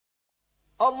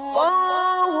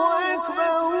Allahu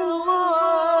ekber,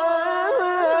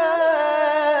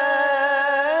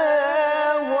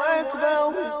 Allahu ekber,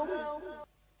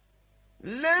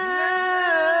 la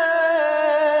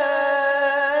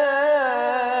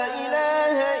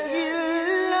ilahe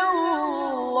illallah.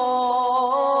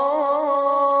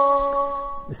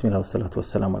 Bismillah, wassalatu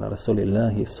wassalamu ala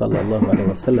rasulillahi sallallahu alaihi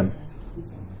wasallam.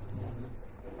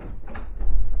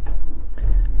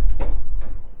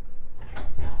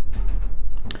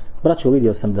 Braćo,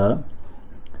 vidio sam da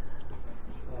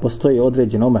postoji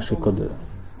određen omašaj kod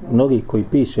mnogih koji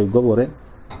piše i govore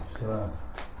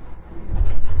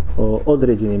o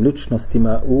određenim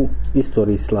ličnostima u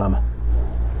istoriji islama.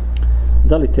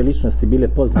 Da li te ličnosti bile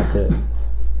poznate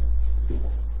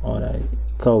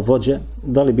kao vođe,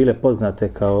 da li bile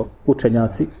poznate kao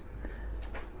učenjaci,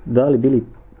 da li bili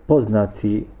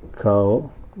poznati kao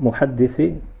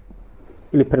muhaddisi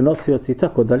ili prenosioci i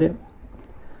tako dalje.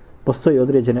 Postoji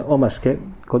određene omaške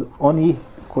kod onih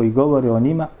koji govore o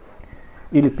njima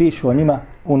ili pišu o njima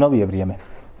u novije vrijeme.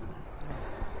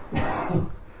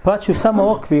 Pa ću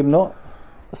samo okvirno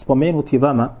spomenuti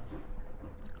vama,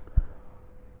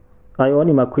 a i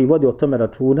onima koji vode o tome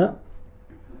računa,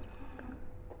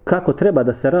 kako treba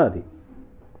da se radi.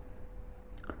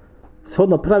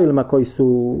 Shodno pravilima koji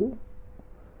su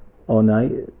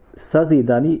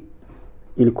sazidani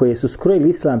ili koje su skrojili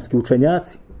islamski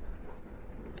učenjaci,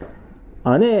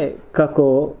 a ne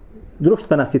kako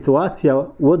društvena situacija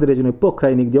u određenoj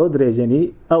pokrajini gdje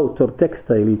određeni autor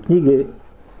teksta ili knjige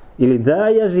ili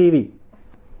daja živi.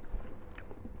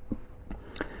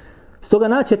 Stoga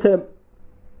naćete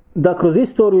da kroz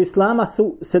istoriju islama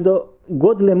su se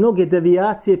dogodile mnoge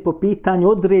devijacije po pitanju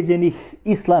određenih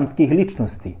islamskih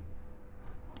ličnosti.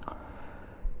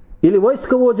 Ili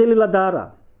vojskovođa ili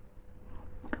vladara.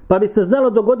 Pa bi se znalo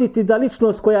dogoditi da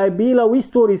ličnost koja je bila u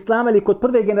istoriji islama ili kod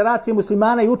prve generacije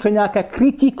muslimana i učenjaka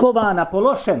kritikovana po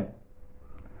lošem,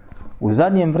 u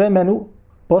zadnjem vremenu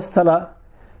postala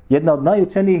jedna od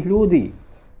najučenijih ljudi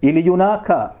ili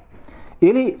junaka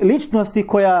ili ličnosti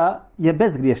koja je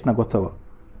bezgriješna gotovo.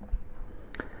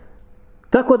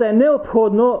 Tako da je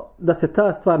neophodno da se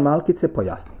ta stvar malkice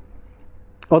pojasni.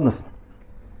 Odnosno,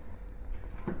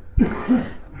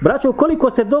 braćo,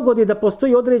 ukoliko se dogodi da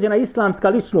postoji određena islamska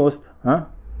ličnost,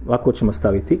 ovako ćemo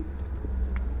staviti,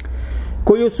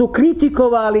 koju su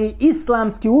kritikovali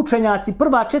islamski učenjaci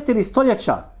prva 4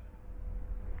 stoljeća,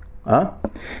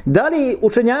 da li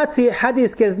učenjaci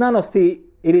hadijske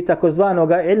znanosti ili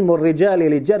takozvanoga ilmu ridžali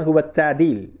ili džerhu vat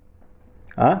ta'dil,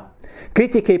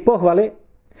 kritike i pohvale,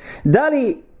 da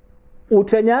li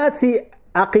učenjaci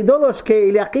akidološke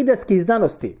ili akideske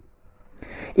znanosti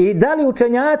i da li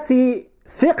učenjaci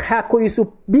fiqha koji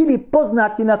su bili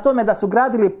poznati na tome da su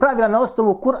gradili pravila na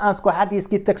osnovu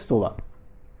kuransko-hadijskih tekstova,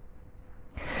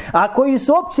 a koji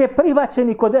su opće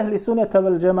prihvaćeni kod ehli suneta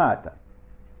vel džemata.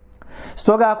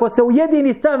 Stoga ako se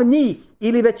ujedini stav njih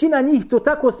ili većina njih to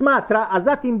tako smatra, a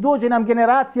zatim dođe nam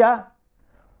generacija,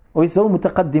 ovi se zovu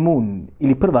mutakaddimun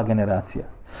ili prva generacija,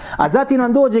 a zatim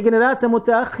nam dođe generacija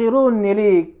mutaakhirun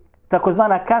ili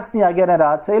takozvana kasnija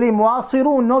generacija ili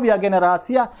muasirun, novija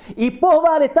generacija, i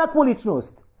pohvale takvu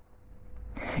ličnost.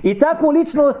 I takvu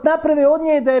ličnost naprave od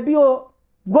nje da je bio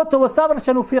gotovo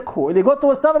savršen u fiqhu ili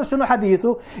gotovo savršen u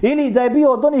hadisu ili da je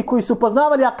bio od onih koji su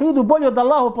poznavali akidu bolje od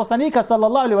Allahu poslanika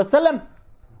sallallahu alejhi ve sellem.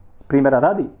 Primjera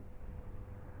radi.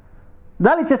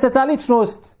 Da li će se ta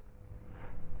ličnost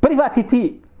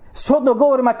prihvatiti shodno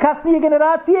govorima kasnije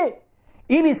generacije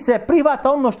ili se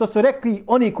prihvata ono što su rekli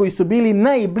oni koji su bili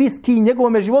najbliskiji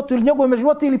njegovome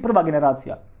životu ili prva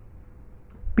generacija?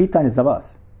 Pitanje za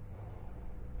vas.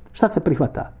 Šta se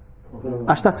prihvata?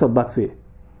 A šta se odbacuje?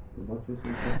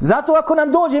 Zato ako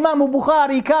nam dođe imam u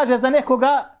Buhari i kaže za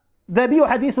nekoga da je bio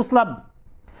hadisu slab,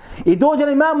 i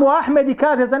dođe imamu Ahmed i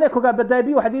kaže za nekoga da je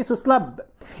bio hadisu slab,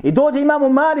 i dođe imamu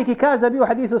Malik i kaže da je bio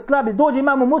hadisu slab, i dođe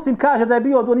imamu Muslim kaže da je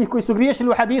bio od onih koji su griješili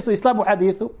u hadisu i slabu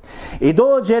hadisu, i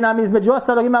dođe nam između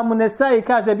ostalog imamu Nesai i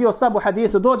kaže da je bio slabu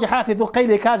hadisu, dođe Hafidhu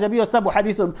Qajli i kaže da je bio slabu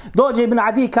hadisu, dođe Ibn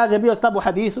Adi i kaže da je bio slabu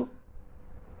hadisu,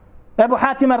 Ebu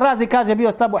Hatim al-Razi kaže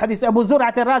bio slabu hadisu, Ebu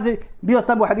Zur'at al-Razi bio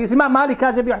slabu hadisu, Imam Malik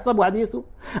kaže bio slabu hadisu,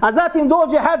 a zatim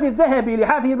dođe Hafidh Zahebi ili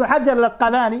Hafidh Ibn Hajar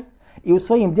al-Asqalani i u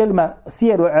svojim djelima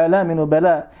Sijeru Alaminu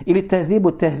Bela ili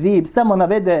Tehzibu Tehzib samo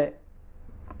navede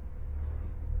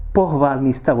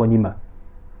pohvalni stav o njima.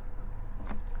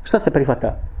 Šta se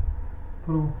prihvata?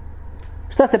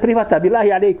 Šta se prihvata?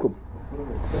 Bilahi alejkum.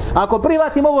 Ako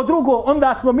prihvatimo ovo drugo,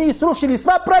 onda smo mi srušili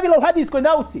sva pravila u hadijskoj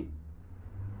nauci.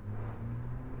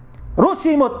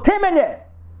 Rušimo temelje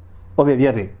ove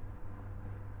vjere.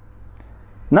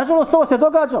 Nažalost, ovo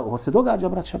se događa,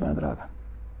 braća moja draga.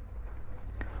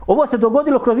 Ovo se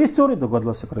dogodilo kroz istoriju?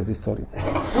 Dogodilo se kroz istoriju.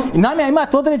 I nama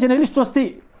imate određene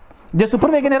ličnosti gdje su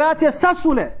prve generacije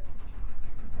sasule.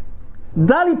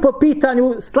 Da li po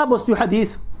pitanju slabosti u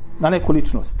hadisu na neku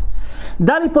ličnost?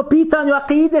 Da li po pitanju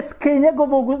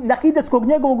akidetskog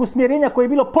njegovog usmjerenja koje je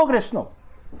bilo pogrešno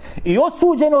i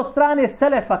osuđeno od strane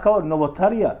selefa kao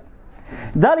novotarija?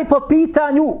 Da li po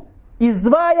pitanju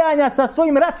izdvajanja sa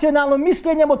svojim racionalnim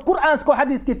mišljenjem od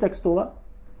kuransko-hadijskih tekstova?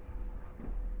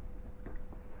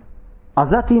 A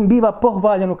zatim biva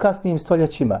pohvaljen u kasnijim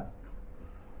stoljećima.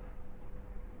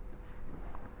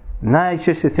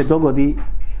 Najčešće se dogodi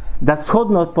da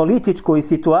shodno političkoj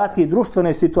situaciji,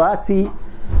 društvenoj situaciji,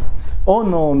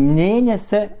 ono mnjenje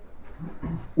se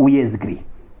ujezgri.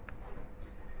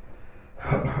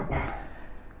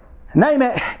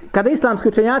 Naime, kada islamski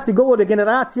učenjaci govore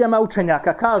generacijama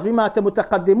učenjaka, kažu imate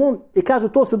mutakaddimun i kažu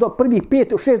to su do prvih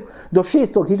 5 do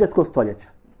 6. hidžretskog stoljeća.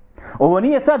 Ovo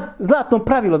nije sad zlatno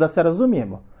pravilo, da se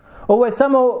razumijemo. Ovo je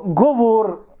samo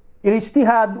govor ili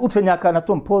ijtihad učenjaka na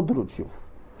tom području.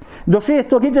 Do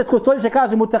 6. hidžretskog stoljeća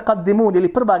kaže mutakaddimun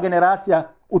ili prva generacija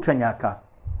učenjaka.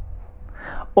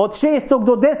 Od 6.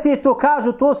 do 10.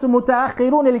 kažu to su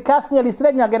mutaahirun ili kasnije ili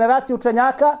srednja generacija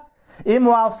učenjaka i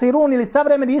muasirun ili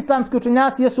savremeni islamski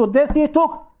učenjaci jesu od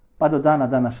 10. pa do dana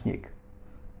današnjeg.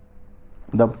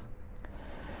 Dobro.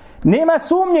 Nema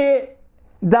sumnje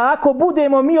da ako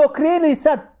budemo mi okrenuli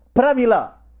sad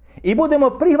pravila i budemo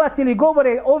prihvatili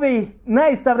govore ovih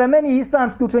najsavremenijih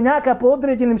islamskih učenjaka po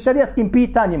određenim šerijatskim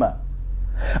pitanjima,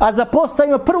 a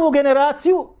zapostavimo prvu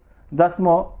generaciju, da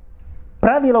smo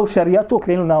pravila u šerijatu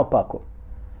okrenuli naopako.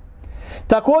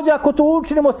 Također ako to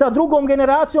učinimo sa drugom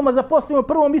generacijom, a zapostavimo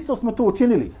prvom, isto smo to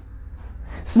učinili.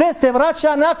 Sve se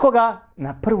vraća na koga?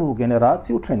 Na prvu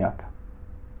generaciju učenjaka.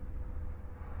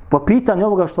 Po pitanju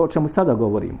ovoga o čemu sada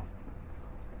govorimo.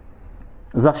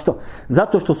 Zašto?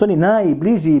 Zato što su oni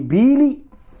najbliži bili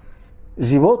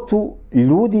životu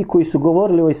ljudi koji su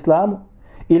govorili o islamu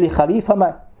ili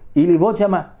halifama ili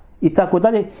vođama i tako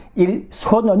dalje, ili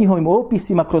shodno njihovim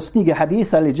opisima kroz knjige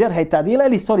hadisa ili džerha i tadila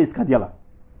ili istorijska djela.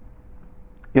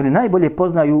 I oni najbolje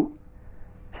poznaju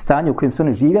stanje u kojem su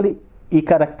oni živjeli i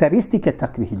karakteristike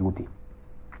takvih ljudi.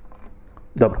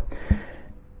 Dobro.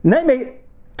 Naime,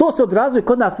 to se odrazuje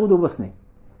kod nas ovdje u Bosni.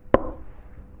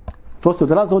 To se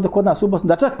odrazuje ovdje kod nas u Bosni.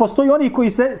 Da čak postoji oni koji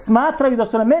se smatraju da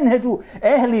su na menheđu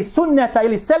ehli sunneta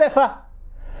ili selefa,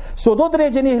 su od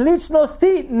određenih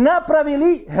ličnosti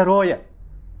napravili heroje.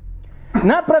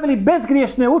 Napravili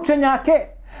bezgriješne učenjake,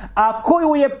 a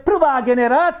koju je prva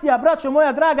generacija, braćo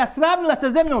moja draga, sravnila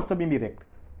sa zemljom, što bi mi rekli.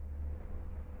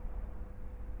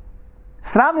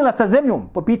 Sravnila sa zemljom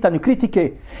po pitanju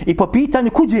kritike i po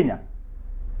pitanju kuđenja.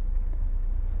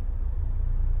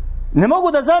 Ne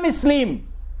mogu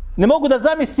da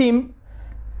zamislim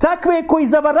takve koji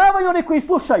zavaravaju one koji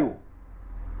slušaju,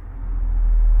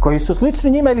 koji su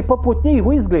slični njima ili poput njih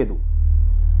u izgledu.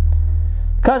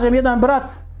 Kažem, jedan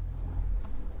brat,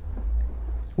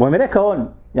 ovo mi rekao on,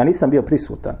 ja nisam bio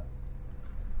prisutan,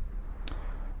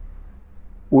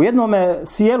 u jednome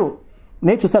sjelu,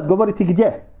 neću sad govoriti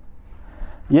gdje,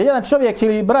 je jedan čovjek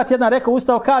ili brat jedan rekao,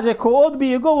 ustao, kaže, ko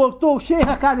odbije govor tog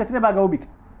šeha, kaže, treba ga ubiti.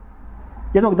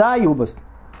 Jednog daji u Bosni.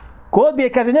 Ko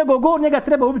odbije, kaže, njegov govor, njega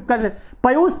treba ubiti, kaže,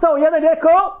 pa je ustao jedan i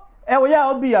rekao, evo ja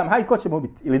odbijam, hajde, ko će me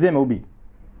ubiti? Ili gdje me ubiti?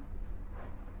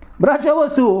 Braće,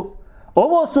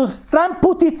 ovo su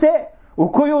stramputice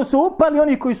u koju su upali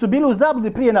oni koji su bili u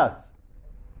zabludi prije nas.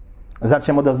 Zar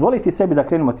ćemo dozvoliti sebi da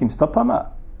krenemo tim stopama?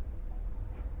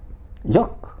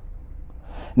 Jok.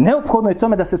 Neophodno je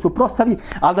tome da se suprotstavi,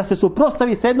 ali da se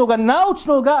suprotstavi sa jednog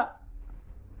naučnog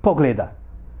pogleda.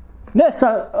 Ne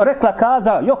sa rekla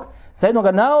kaza, jok, sa jednog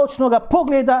naučnog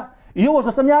pogleda i ovo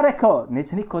što sam ja rekao,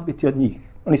 neće niko odbiti od njih.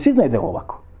 Oni svi znaju da je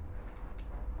ovako.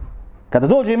 Kada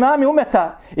dođe imami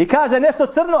umeta i kaže nešto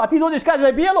crno, a ti dođeš kaže da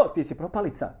je bijelo, ti si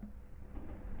propalica.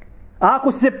 A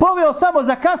ako si se poveo samo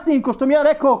za kasnijim, što mi ja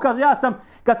rekao, kaže,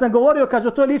 kad sam govorio, kaže,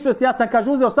 o toj ličnosti, ja sam,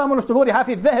 kaže, uzeo samo ono što govori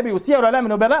Hafid Zehebi u Sijeru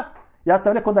Alaminu Bela, ja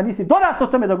sam rekao da nisi dorastao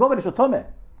tome da govoriš o tome.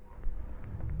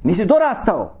 Nisi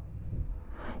dorastao.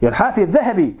 Jer Hafid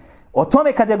Zehebi o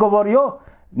tome kad je govorio,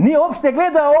 nije uopšte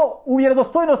gledao u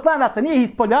vjerodostojnost lanaca, nije ih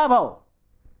ispoljavao.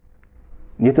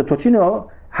 Nije to činio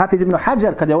Hafid ibn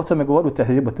Hadžar kad je o tome govorio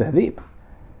Tehzibu Tehzib.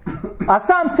 A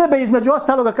sam sebe između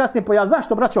ostaloga kasnije pojavio.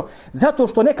 Zašto, braćo? Zato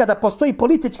što nekada postoji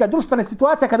politička, društvena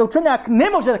situacija kada učenjak ne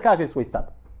može da kaže svoj stav.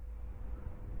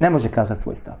 Ne može kazati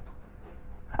svoj stav.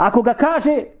 Ako ga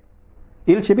kaže,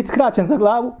 ili će biti skraćen za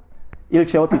glavu, ili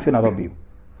će otići na robiju.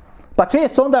 Pa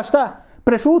često onda šta?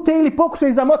 Prešute ili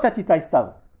pokušaju zamotati taj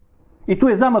stav. I tu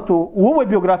je zamoto, u ovoj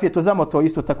biografiji je to zamoto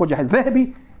isto također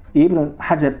Zehebi Ibn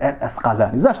Hajar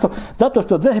al-Asqalani. Zašto? Zato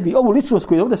što Zahebi ovu ličnost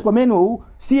koju je ovdje spomenuo u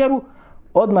Sijeru,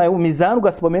 odmah je u Mizanu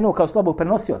ga spomenuo kao slabog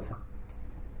prenosioca.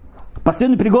 Pa se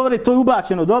oni prigovore, to je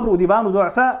ubačeno dobro, u divanu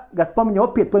Du'afa ga spominje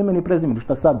opet po imenu i prezimenu,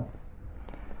 šta sad?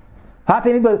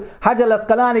 Hafid ibn Hajar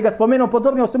al-Asqalani ga spomenuo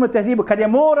podobno u svome tehdibu, kad je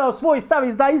morao svoj stav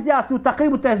da izjasni u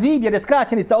takribu tehdib, jer je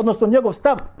skraćenica, odnosno njegov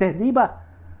stav tehdiba,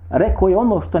 rekao je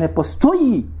ono što ne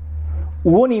postoji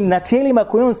u onim načelima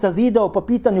koje on sazidao po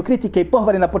pitanju kritike i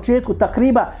pohvale na početku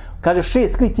takriba, kaže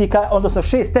 6 kritika, odnosno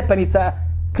 6 stepenica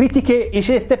kritike i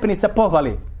 6 stepenica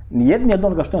pohvale. Nijedni od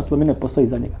onoga što on spomenuo postoji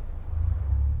za njega.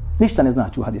 Ništa ne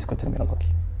znači u hadijskoj terminologiji.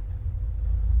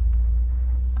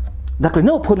 Dakle,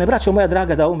 neophodno je, braćo moja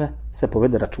draga, da ovome se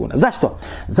povede računa. Zašto?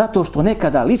 Zato što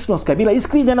nekada ličnost koja je bila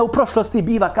iskrivljena u prošlosti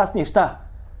biva kasnije šta?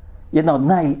 Jedna od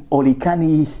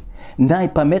najolikanijih,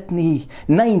 najpametnijih,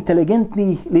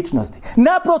 najinteligentnijih ličnosti.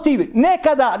 Naprotiv,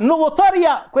 nekada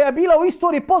novotarija koja je bila u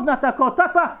istoriji poznata kao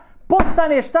takva,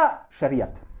 postane šta? Šerijat.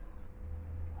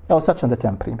 Evo sad ću vam dati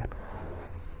jedan primjer.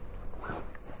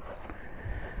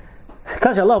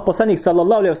 Kaže Allah poslanik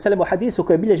sallallahu alejhi ve sellem u hadisu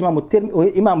koji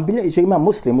bilježi imam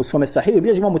Muslim u svome sahihu,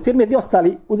 bilježi imam Tirmidhi i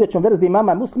ostali, uzet ću verziju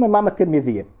imama Muslima i imama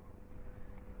Tirmidhije.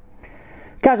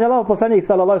 Kaže Allah poslanik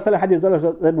sallallahu alejhi ve sellem hadis dolazi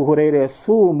od Ebu Hurajre: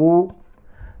 sumu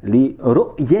li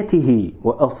ru'yatihi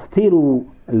wa aftiru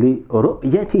li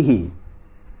ru'yatihi.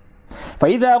 Fa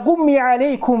idha gummi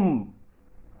alaykum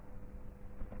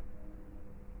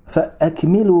fa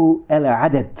akmilu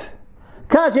al-adad.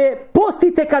 Kaže,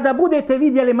 postite kada budete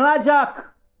vidjeli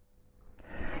mlađak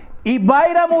i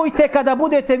bajramujte kada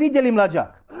budete vidjeli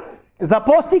mlađak.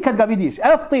 Zaposti kad ga vidiš.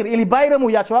 Aftir ili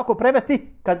bajramuj, ja ću ovako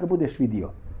prevesti, kad ga budeš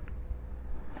vidio.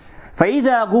 Fa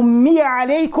idha gummiya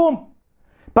alejkum,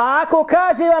 pa ako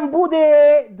kaže vam bude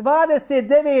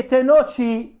 29.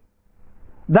 noći,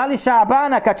 da li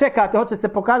Šabana kad čekate, hoće se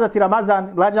pokazati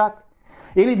Ramazan, mlađak,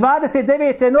 ili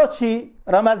 29. noći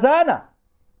Ramazana,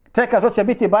 čekaš, hoće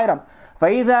biti Bajram. Fa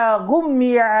idha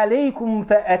gummi alejkum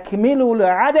fa akmilu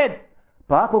al-adad.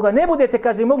 Pa ako ga ne budete,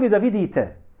 kaže, mogli da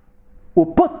vidite,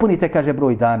 upotpunite, kaže,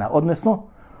 broj dana, odnosno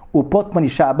upotpuni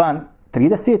Šaban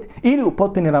 30 ili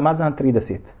upotpuni Ramazan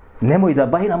 30. Nemoj da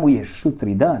bajramuješ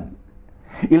sutri dan.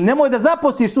 Ili nemoj da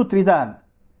zapostiš sutri dan.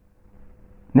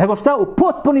 Nego šta?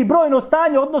 Upotpuni brojno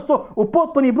stanje, odnosno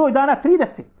upotpuni broj dana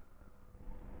 30.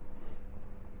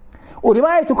 U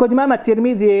rivajetu kod imama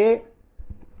Tirmidhije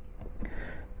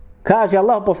kaže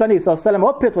Allah poslanik sallallahu alejhi ve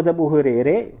sellem opet od Ebu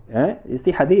Hurajre,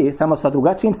 isti hadis samo sa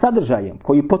drugačijim sadržajem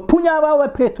koji potpunjava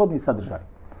ovaj prethodni sadržaj.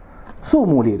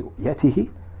 Sumu li ru'yatihi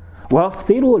wa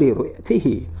aftiru li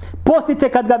ru'yatihi. Postite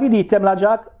kad ga vidite,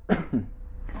 mlađak,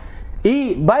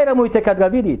 i bajramujte kad ga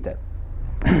vidite.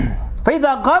 Fa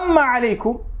idha gamma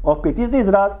alejkum, opet isti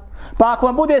izraz, pa ako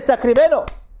vam bude sakriveno,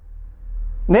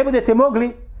 ne budete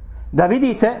mogli da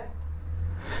vidite,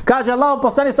 kaže Allah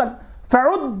poslanik sallallahu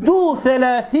fa'uddu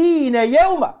 30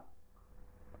 jevma.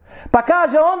 Pa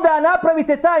kaže onda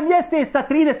napravite taj mjesec sa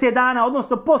 30 dana,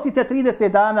 odnosno postite 30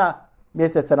 dana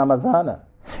mjeseca Ramazana.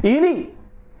 Ili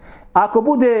ako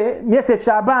bude mjesec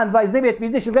Šaban 29, vi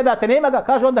izdeći gledate, nema ga,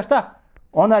 kaže onda šta?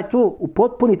 Onaj tu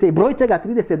upotpunite i brojite ga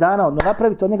 30 dana, odnosno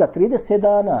napravite od njega 30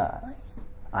 dana.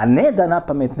 A ne da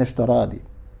napamet nešto radi.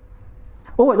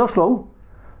 Ovo je došlo u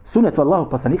sunetu Allahu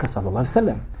poslanika sallallahu alejhi ve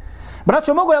sellem.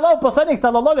 Braćo, mogu je Allah poslanik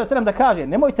sallallahu alejhi ve sellem da kaže,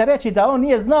 nemojte reći da on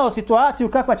nije znao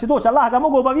situaciju kakva će doći. Allah ga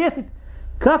mogu obavijestiti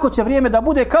kako će vrijeme da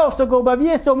bude, kao što ga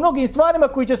obavijestio o mnogim stvarima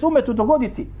koji će se umetu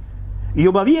dogoditi. I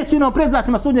obavijestio nam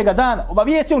predznacima sudnjega dana.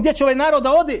 Obavijestio gdje će ovaj narod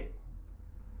da ode.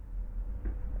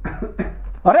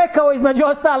 Rekao između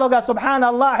ostaloga,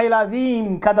 subhanallahi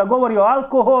l'azim, kada govori o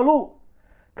alkoholu,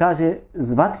 kaže,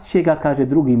 zvat će ga, kaže,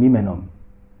 drugim imenom.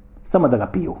 Samo da ga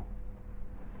piju.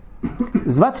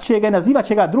 Zvat će ga i nazivat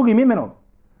će ga drugim imenom.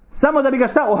 Samo da bi ga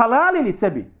šta? Ohalalili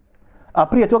sebi. A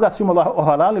prije toga su mu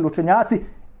ohalalili učenjaci,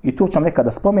 i tu ću vam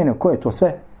nekada spomenem ko je to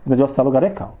sve između ostaloga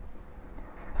rekao.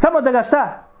 Samo da ga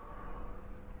šta?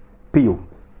 Piju.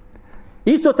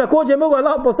 Isto također mogu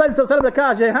Allah poslanik sallallahu da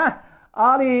kaže,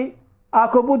 ali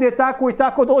ako bude tako i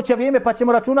tako doće vrijeme pa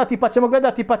ćemo računati, pa ćemo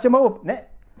gledati, pa ćemo ovo. Ne.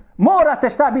 Mora se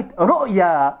šta biti?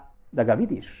 Roja da ga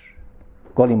vidiš.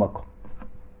 Golim okom.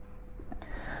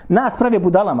 Nas prave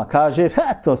budalama, kaže,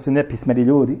 to su nepismeni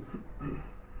ljudi.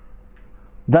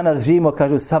 Danas živimo,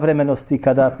 kažu, savremenosti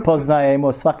kada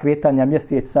poznajemo sva kretanja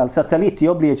mjeseca, sateliti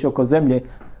oblijeće oko zemlje,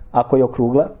 ako je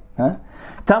okrugla.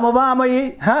 Tamo vamo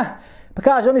i, pa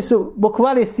kaže, oni su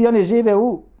bukvalisti, oni žive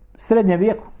u srednjem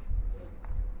vijeku.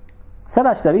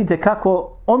 Sada ćete vidite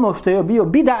kako ono što je bio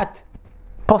bidat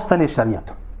postane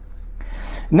šarijatom.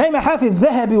 Naime, Hafiz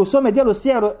Zahebi u svome dijelu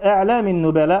Sijeru A'lamin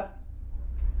Nubela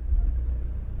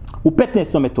u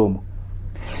 15. tomu.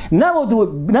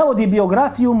 Navodi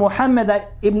biografiju Muhammeda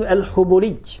ibn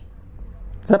al-Huburić.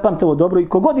 Zapamte ovo dobro i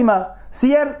kogod ima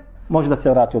sijer, može da se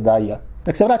vrati od Daija.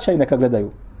 Nek se vraćaju, neka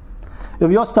gledaju. I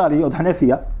ovi ostali od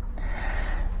Hanefija.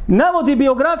 Navodi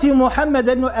biografiju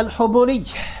Muhammeda ibn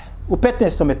al-Huburić u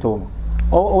 15. tomu.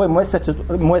 Ovo je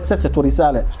moje sesetu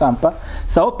risale štampa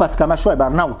sa opaskama Šuajb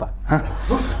Arnauta.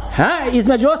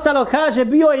 Između ostalog kaže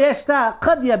bio je šta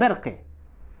Kadija Berke,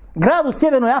 grad u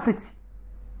Sjevernoj Africi.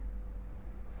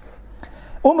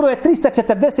 Umro je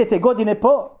 340. godine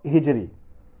po Hidžri.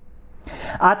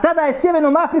 A tada je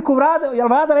Sjevernom Afriku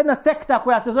vladala jedna sekta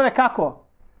koja se zove kako?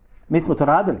 Mi smo to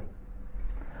radili.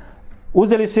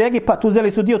 Uzeli su Egipat,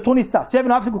 uzeli su dio Tunisa,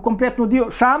 Sjevernu Afriku, kompletnu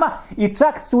dio Šama i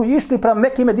čak su išli prema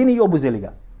Mekke i Medini i obuzeli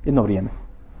ga jedno vrijeme.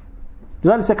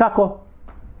 Zvali se kako?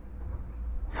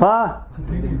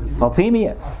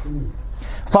 Fatimije.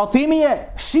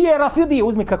 Fatimije, šije Rafidije,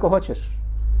 uzmi kako hoćeš.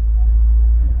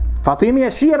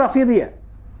 Fatimije, šije Rafidije.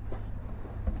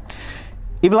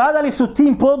 I vladali su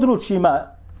tim područjima.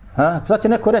 Sad će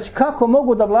neko reći, kako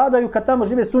mogu da vladaju kad tamo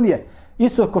žive sunije?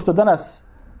 Isto kao što danas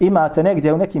imate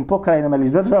negdje u nekim pokrajinama ili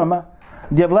državama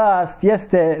gdje vlast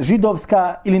jeste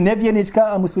židovska ili nevjernička,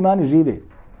 a muslimani žive.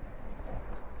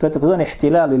 To je takozvani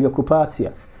ihtilal ili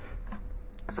okupacija.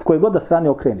 S koje god da strane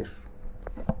okreniš.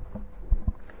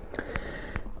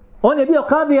 On je bio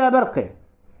Kadija Berke.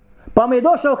 Pa mu je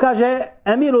došao, kaže,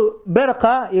 emiru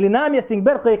Berka ili namjesnik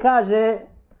Berke i kaže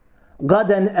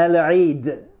Gaden el-Eid.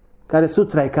 Kaže,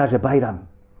 sutra je, kaže, Bajram.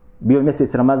 Bio je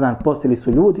mjesec Ramazan, postili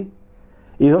su ljudi.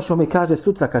 I došao mi kaže,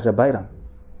 sutra, kaže, Bajram.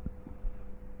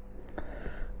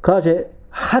 Kaže,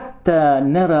 hatta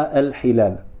nera el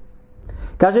hilal.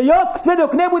 Kaže, jok, sve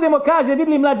dok ne budemo, kaže,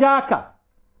 vidli mlađaka.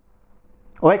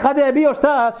 Ovaj kada je bio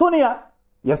šta? Sunija.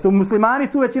 Jer su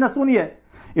muslimani tu većina sunije.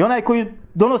 I onaj koji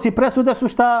donosi presude su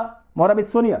šta? Mora biti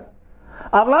sunija.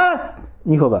 A vlast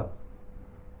njihova.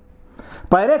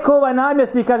 Pa je rekao ovaj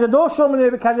namjesnik, kaže, došlo mi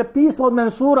je, kaže, pismo od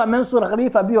Mensura, Mensur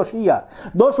halifa bio šija.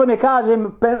 Došlo mi je, kaže,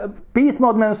 pismo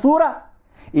od Mensura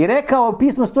i rekao,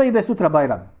 pismo stoji da je sutra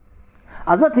Bajram.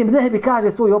 A zatim Zehebi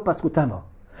kaže svoju opasku tamo.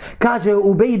 Kaže,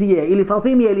 Ubejdije ili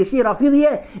Fatimije ili Šira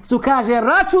Fidije su, kaže,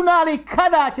 računali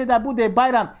kada će da bude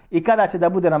Bajram i kada će da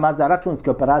bude Ramazan.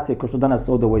 Računske operacije kao što danas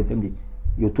ovdje u ovoj zemlji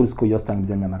i u Turskoj i ostalim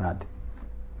zemljama rade.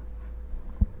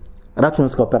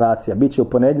 Računska operacija. Biće u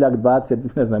ponedjeljak 20,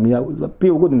 ne znam, ja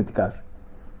piju godinu ti kaže.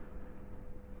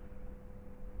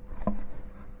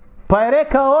 Pa je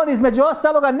rekao on između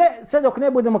ostaloga, ne, sve dok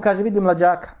ne budemo, kaže, vidi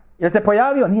mlađaka. Je se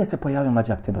pojavio? Nije se pojavio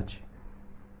mlađak te noći.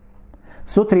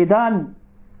 Sutri dan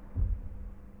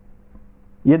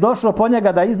je došlo po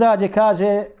njega da izađe,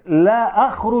 kaže, la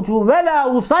ahruđu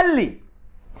vela usalli.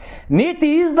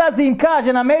 Niti izlazim,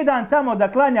 kaže, na mejdan tamo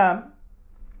da klanjam.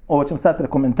 Ovo ćemo sad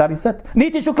prekomentarisati.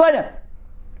 Niti ću klanjati.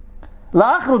 La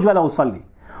ahruđu vela usalli.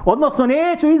 Odnosno,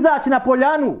 neću izaći na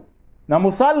poljanu, na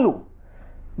musallu,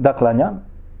 da klanjam.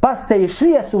 Pa ste i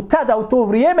šije su tada u to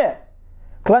vrijeme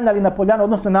klanjali na poljanu.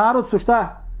 Odnosno, narod su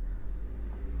šta?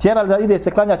 Tjerali da ide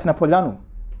se klanjati na poljanu.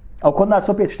 A kod nas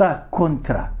opet šta?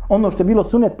 Kontra. Ono što je bilo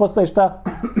sunet postaje šta?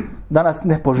 Danas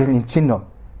nepoželjnim činom.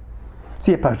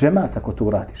 Cijepaš džemat ako to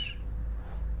uradiš.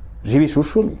 Živiš u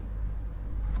šumi.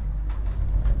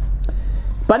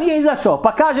 Pa nije izašao.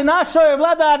 Pa kaže, našao je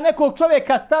vladar nekog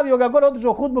čovjeka, stavio ga gore,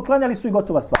 održao hudbu, klanjali su i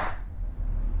gotova stvar.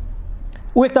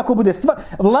 Uvijek tako bude stvar.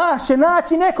 Vlast će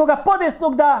naći nekoga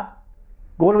podesnog da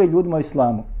govori ljudima o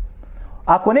islamu.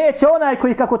 Ako neće onaj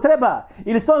koji kako treba,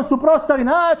 ili se on suprotstavi,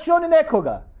 naći oni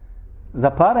nekoga. Za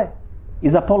pare i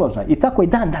za položaj. I tako i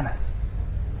dan danas.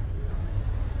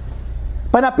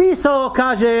 Pa napisao,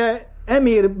 kaže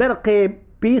emir Berke,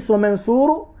 pismo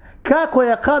Mensuru, kako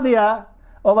je kadija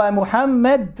ovaj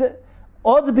Muhammed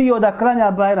odbio da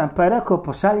klanja Bajram. Pa je rekao,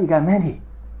 pošalji ga meni.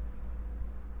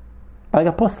 Pa je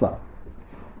ga poslao.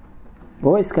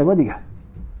 Vojska, vodi ga.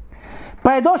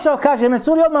 Pa je došao, kaže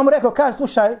Mensur i odmah mu rekao, kaže,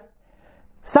 slušaj,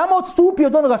 samo odstupio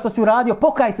od onoga što si uradio,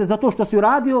 pokaj se za to što si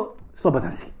uradio,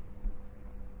 slobodan si.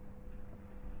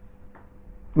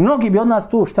 Mnogi bi od nas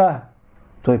tu šta?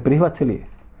 To je prihvatili.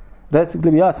 Rekli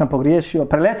bi, ja sam pogriješio,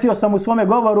 preletio sam u svome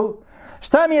govoru,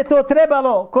 šta mi je to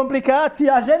trebalo?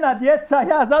 Komplikacija, žena, djeca,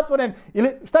 ja zatvoren,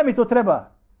 ili šta mi to treba?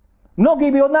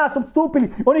 Mnogi bi od nas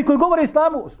odstupili, oni koji govore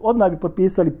islamu, odmah bi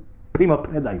potpisali primo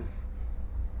predaju.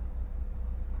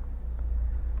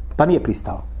 Pa nije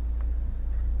pristao.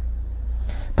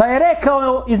 Pa je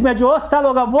rekao između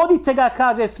ostaloga, vodite ga,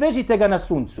 kaže, svežite ga na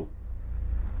suncu.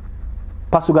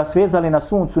 Pa su ga svezali na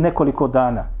suncu nekoliko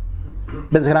dana.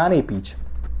 Bez hrane i pića.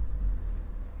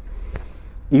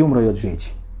 I umro je od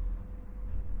žeđi.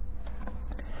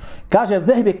 Kaže,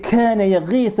 Zehebi kane je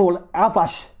githul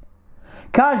ataš.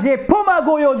 Kaže,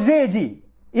 pomagao je od žeđi.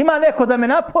 Ima neko da me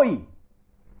napoji.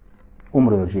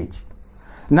 Umro je od žeđi.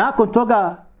 Nakon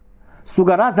toga su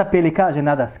ga razapeli, kaže,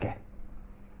 na daske.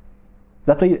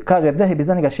 Zato kaže, da je bez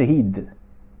njega šehid.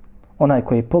 Onaj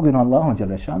koji je poginuo Allahom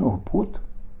dželešanu put.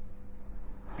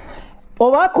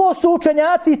 Ovako su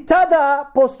učenjaci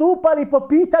tada postupali po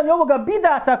pitanju ovoga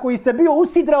bidata koji se bio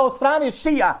usidrao od strane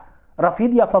šija,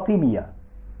 Rafidija, Fatimija.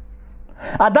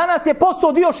 A danas je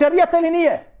postao dio šerijata ili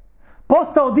nije?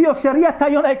 Postao dio šerijata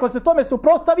i onaj ko se tome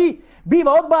suprotstavi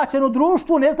biva odbačen u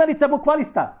društvu neznalica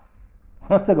bukvalista.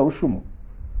 Ostaje ga u šumu.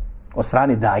 Od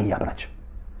strane daija, braćo.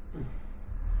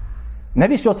 Ne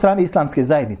više od strane islamske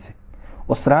zajednice.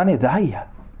 Od strane daija.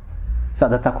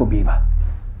 Sada tako biva.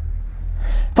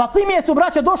 Fatimije su,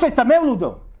 braća, došli sa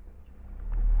mevludom.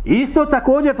 Isto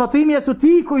također Fatimije su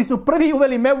ti koji su prvi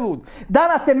uveli mevlud.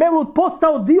 Danas je mevlud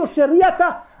postao dio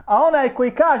šerijata, a onaj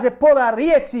koji kaže pola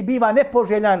riječi biva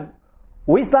nepoželjan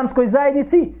u islamskoj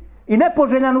zajednici i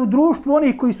nepoželjan u društvu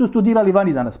onih koji su studirali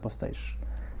vani danas postaješ.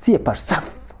 Cijepaš saf.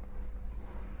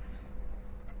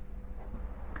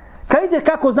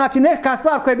 Vidite kako znači neka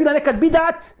stvar koja je bila nekad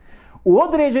bidat u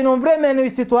određenom vremenu i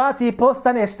situaciji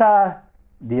postane šta?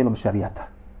 Dijelom šerijata.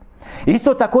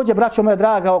 Isto također, braćo moja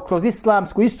draga, kroz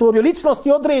islamsku istoriju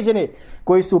ličnosti određene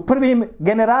koji su prvim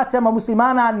generacijama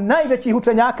muslimana najvećih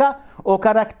učenjaka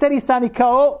okarakterisani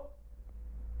kao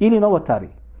ili novotari,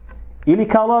 ili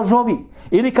kao lažovi,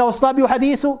 ili kao slabi u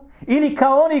hadisu, ili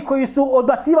kao oni koji su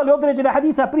odbacivali određene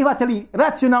hadisa, prihvatili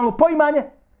racionalno poimanje.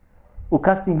 U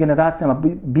kasnim generacijama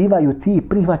bivaju ti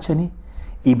prihvaćeni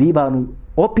i bivaju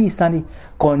opisani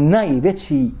kao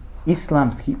najveći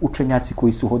islamski učenjaci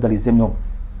koji su hodali zemljom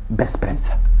bez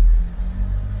premca.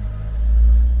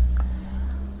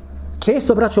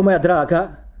 Često, braćo moja draga,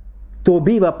 to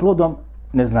biva plodom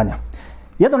neznanja.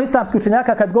 Jedan islamski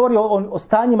učenjaka kad govori o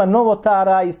stanjima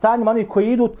novotara i stanjima onih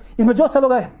koji idu, između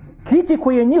ostaloga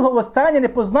kritikuje njihovo stanje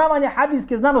nepoznavanja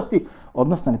hadijske znanosti,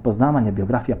 odnosno nepoznavanje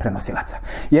biografija prenosilaca.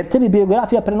 Jer tebi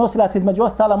biografija prenosilaca između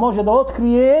ostala može da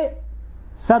otkrije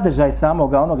sadržaj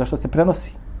samoga onoga što se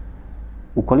prenosi.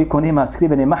 Ukoliko nema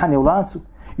skrivene mahane u lancu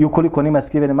i ukoliko nema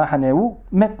skrivene mahane u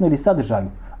metnu ili sadržaju,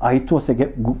 a i to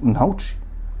se nauči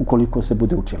ukoliko se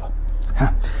bude učilo.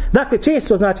 Dakle,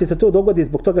 često znači se to dogodi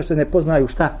zbog toga što ne poznaju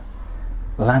šta?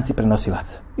 Lanci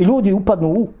prenosilaca. I ljudi upadnu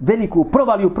u veliku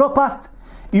provaliju, propast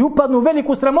i upadnu u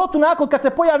veliku sramotu nakon kad se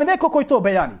pojavi neko koji to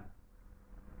bejani.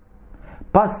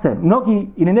 Pazite, mnogi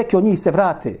ili neki od njih se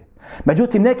vrate.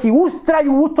 Međutim, neki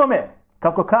ustraju u tome,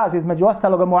 kako kaže između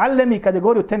ostaloga Muallemi kad je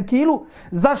govorio o tenkilu,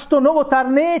 zašto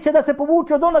novotar neće da se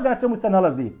povuče od onoga na čemu se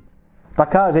nalazi. Pa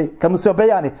kaže, kad mu se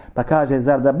obejani, pa kaže,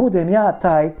 zar da budem ja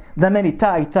taj, da meni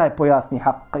taj i taj pojasni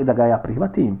hak i da ga ja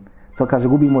prihvatim. To kaže,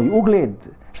 gubi moj ugled.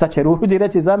 Šta će ljudi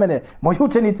reći za mene? Moji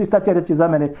učenici šta će reći za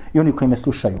mene i oni koji me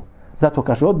slušaju. Zato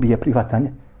kaže, odbije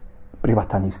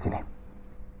prihvatanje istine.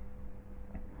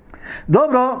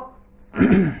 Dobro,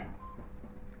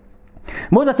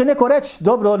 možda će neko reći,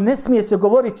 dobro, ne smije se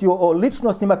govoriti o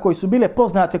ličnostima koji su bile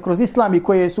poznate kroz islam i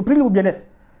koje su priljubljene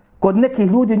kod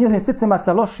nekih ljudi njihovim srcima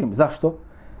sa lošim. Zašto?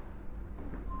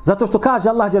 Zato što kaže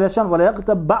Allah dželešan wala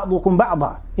yaqtab ba'dukum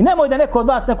ba'da. I nemoj da neko od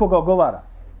vas nekoga ogovara.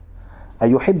 A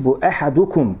yuhibbu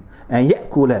ahadukum an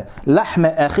ya'kula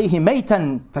lahma akhihi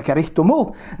maytan fakarihtumuh.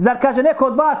 Zar kaže neko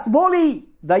od vas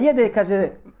voli da jede, kaže,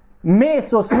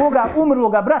 meso svoga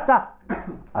umrloga brata,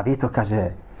 a vi to,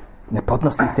 kaže, ne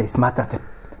podnosite i smatrate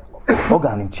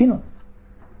ogavnim činom.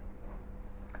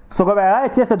 Stoga ovaj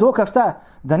ajet jeste dokaz šta?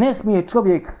 Da ne smije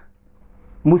čovjek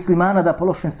muslimana da po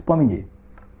lošem spominje.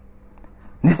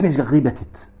 Ne smiješ ga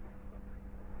gribetit.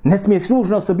 Ne smiješ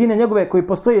ružne osobine njegove koje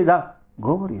postoje da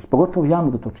govoriš, pogotovo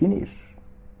javno da to činiš.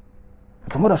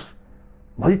 To moraš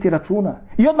voditi računa.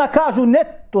 I odmah kažu,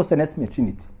 ne, to se ne smije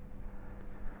činiti.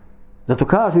 Zato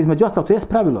kažu, između ostalo, to je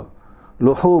pravilo.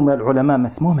 Luhum el ulema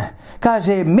mesmume.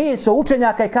 Kaže, meso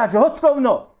učenjaka i kaže,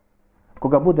 otrovno.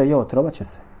 Koga bude jeo, otrovat će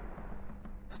se.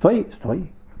 Stoji.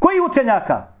 Koji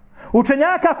učenjaka?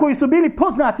 Učenjaka koji su bili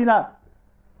poznati na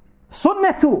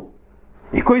sunnetu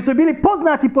i koji su bili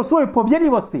poznati po svojoj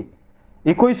povjerljivosti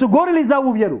i koji su gorili za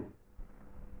uvjeru.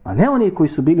 A ne oni koji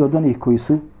su bili od onih koji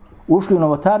su ušli u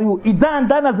novotariju i dan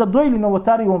danas zadojili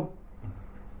novotarijom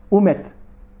umet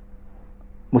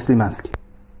muslimanski.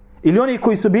 Ili oni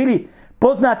koji su bili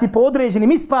poznati po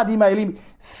određenim ispadima ili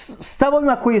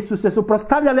stavovima koji su se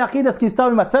suprotstavljali akidatskim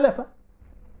stavovima selefa.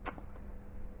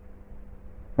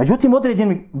 Međutim,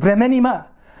 određenim vremenima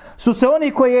su se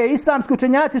oni koje islamski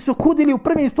učenjaci su kudili u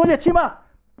prvim stoljećima,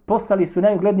 postali su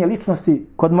najuglednije ličnosti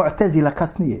kod Mu'tezila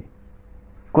kasnije,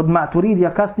 kod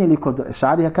Maturidija kasnije ili kod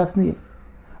Šarija kasnije,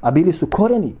 a bili su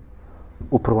koreni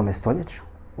u prvome stoljeću.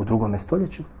 u 2.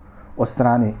 stoljeću od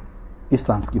strane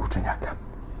islamskih učenjaka.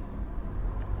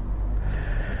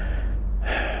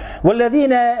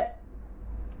 وَالَّذِينَ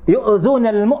يُؤْذُونَ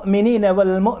الْمُؤْمِنِينَ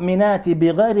وَالْمُؤْمِنَاتِ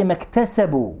بِغَيْرِ مَا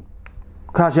اكْتَسَبُوا.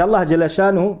 Kaže Allah dželle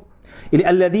šanuhu, ili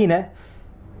الَّذِينَ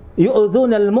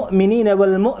يُؤْذُونَ الْمُؤْمِنِينَ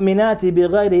وَالْمُؤْمِنَاتِ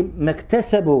بِغَيْرِ مَا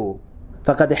اكْتَسَبُوا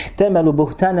فَقَدْ احْتَمَلُوا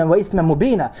بُهْتَانًا وَإِثْمًا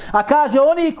مُبِينًا. A kaže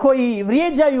oni koji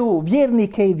vrijeđaju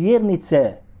vjernike i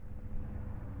vjernice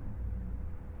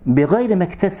بِغَيْرِ مَا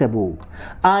اكْتَسَبُوا,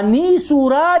 a nisu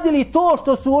uradili to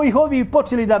što su ovi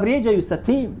počeli da vrijeđaju sa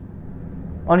tim.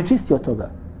 Oni čisti od toga.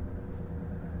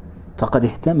 فَقَدْ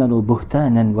احْتَمَلُوا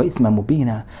بُهْتَانًا وَإِثْمًا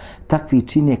مُبِينًا. Takvi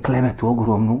čine klevetu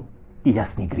ogromnu i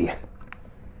jasni grijeh.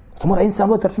 To mora insan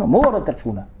voditi računa. Mora voditi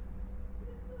računa.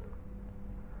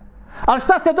 Ali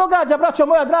šta se događa, braćo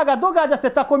moja draga? Događa se,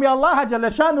 tako mi Allaha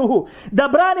dželle šanuhu, da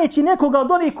braneći nekoga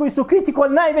od onih koji su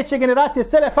kritikovali najveće generacije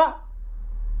selefa,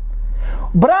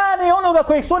 brane onoga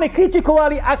kojeg su oni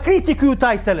kritikovali, a kritikuju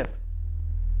taj selef.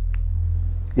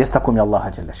 Jeste tako mi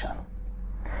Allaha dželle šanuhu.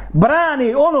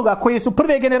 Brane onoga koji su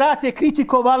prve generacije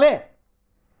kritikovale,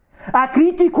 a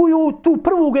kritikuju tu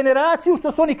prvu generaciju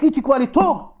što su oni kritikovali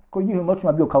tog koji njihovim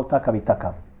očima bio kao takav i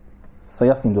takav. Sa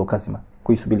jasnim dokazima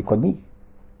koji su bili kod njih.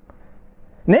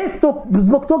 Ne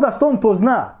zbog toga što on to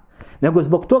zna, nego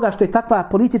zbog toga što je takva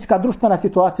politička društvena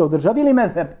situacija u državi ili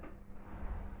mezheb.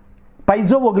 Pa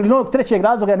iz ovog ili onog trećeg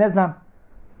razloga, ne znam,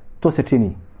 to se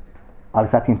čini. Ali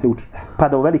zatim se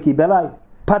pada u veliki belaj,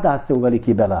 pada se u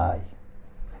veliki belaj.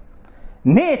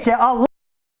 Neće Allah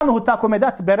tako me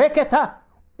dati bereketa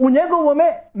u njegovome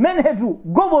menheđu,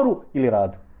 govoru ili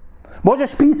radu.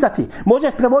 Možeš pisati,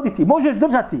 možeš prevoditi, možeš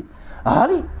držati,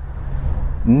 ali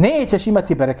nećeš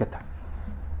imati bereketa.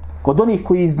 Kod onih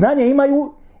koji znanje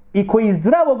imaju i koji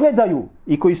zdravo gledaju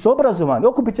i koji su obrazovani,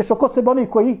 okupit ćeš oko sebe onih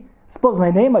koji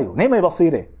spoznaje nemaju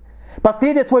basire. Pa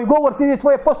slijede tvoj govor, slijede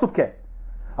tvoje postupke,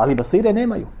 ali basire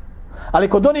nemaju. Ali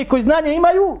kod onih koji znanje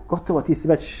imaju, gotovo ti si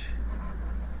već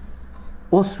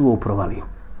osuo provalio.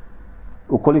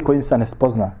 Ukoliko insan ne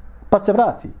spozna, pa se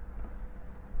vrati.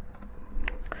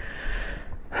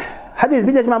 Hadis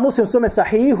bilježi Imam Muslim u svome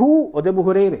sahihu od Ebu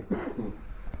Hureyre.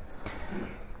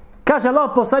 Kaže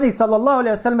Allah poslanik sallallahu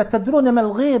alejhi ve sellem: "Tadrune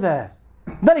mal ghiba?"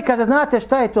 Da li kaže znate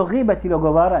šta je to gibet ili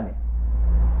ogovaranje?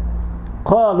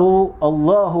 Qalu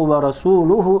Allahu wa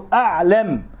rasuluhu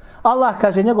a'lam. Allah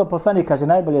kaže, njegov poslanik kaže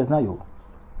najbolje znaju.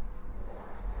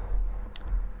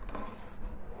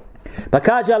 Pa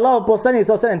kaže Allah poslanik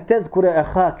sallallahu alejhi ve sellem: "Tezkure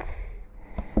ahak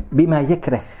bima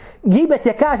yakrah." Gibet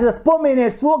je kaže da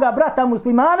spomeneš svoga brata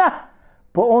muslimana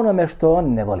po onome što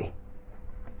on ne voli.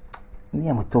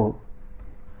 Nije mu to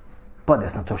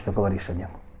podesno to što govoriš o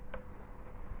njemu.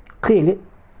 Qili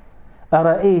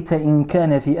ara'ayta in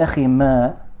kana fi akhi ma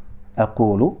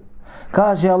aqulu.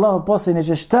 Kaže Allah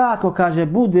poslanice, šta ako kaže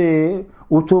bude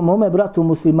u tom mome bratu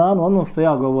muslimanu ono što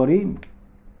ja govorim?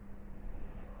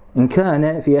 In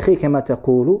kana fi akhika ma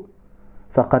taqulu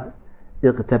faqad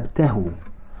igtabtahu.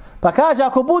 Pa kaže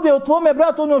ako bude u tvome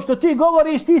bratu ono što ti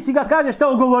govoriš, ti si ga kaže šta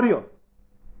ogovorio.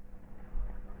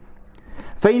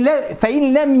 فَإِنْ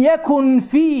لَمْ يَكُنْ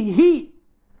فِيهِ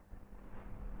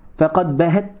فَقَدْ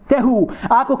بَهَتَّهُ.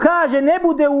 Ako kaže ne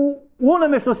bude u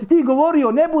onome što si ti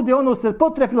govorio, ne bude ono se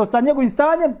potrefilo sa njegovim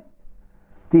stanjem,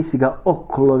 ti si ga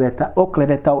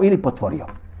oklevetao ili potvorio.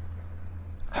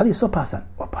 Hadis opasan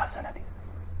hadis.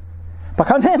 Pa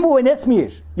kao nemoj, ne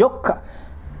smiješ. Joka.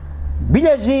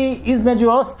 Bilježi između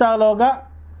ostaloga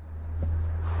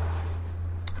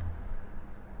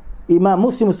Imam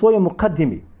Muslim u svojom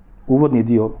mukaddimi, uvodni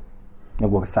dio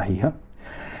njegovog sahiha,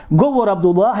 govor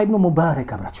Abdullah ibn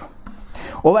Mubareka, braćo.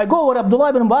 Ovaj govor Abdullah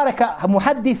ibn Mubareka,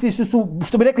 muhaddisi su,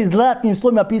 što bi rekli, zlatnim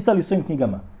slovima pisali u svojim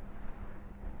knjigama.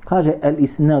 Kaže, el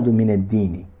isnadu min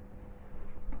ad-dini.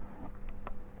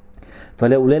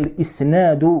 Falaula el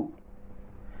isnadu,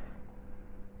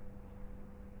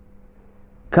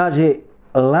 kaže,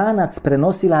 lanac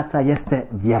prenosilaca jeste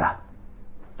vjera.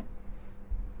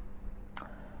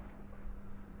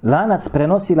 Lanac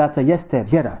prenosilaca jeste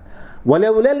vjera.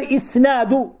 وَلَوْلَ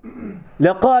الْإِسْنَادُ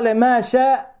لَقَالَ مَا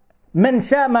شَاء مَنْ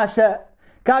شَاء مَا شَاء.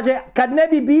 Kaže, kad ne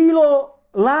bi bilo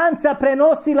lanca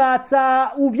prenosilaca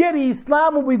u vjeri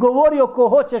islamu, bi govorio ko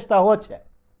hoće šta hoće.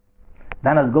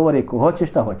 Danas govori ko hoće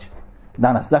šta hoće.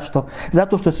 Danas, zašto?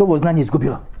 Zato što se ovo znanje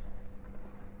izgubilo.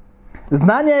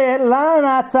 Znanje je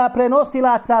lanaca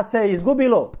prenosilaca se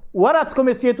izgubilo. U arapskom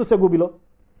svijetu se gubilo.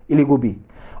 Ili gubi.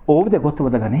 Ovdje gotovo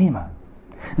da ga nema.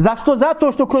 Zašto?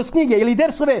 Zato što kroz knjige ili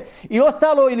dersove i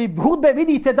ostalo ili hudbe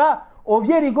vidite da o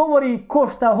vjeri govori ko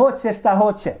šta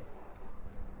hoće.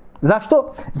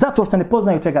 Zašto? Zato što ne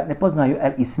poznaju čega? Ne poznaju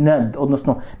el isnad,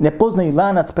 odnosno ne poznaju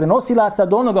lanac prenosilaca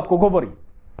do onoga ko govori.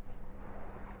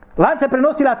 Lance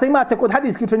prenosilaca imate kod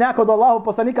hadijskih učenjaka od Allahu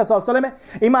poslanika sallallahu alejhi ve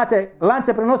selleme, imate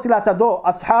lance prenosilaca do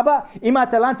ashaba,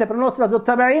 imate lance prenosilaca do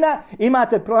tabiina,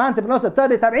 imate lance prenosilaca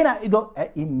do tabiina i do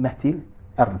immatil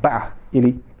arba'a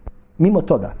ili mimo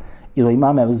toga i do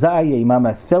imama Evzaije,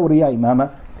 imama Theurija, imama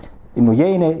Ibn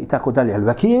Ujejne i tako dalje,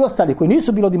 Al-Vakije i ostali koji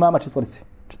nisu bili od imama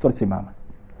četvorice imama.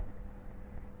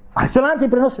 Ali sve lance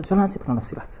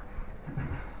prenosilaca.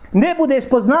 Ne budeš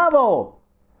poznavao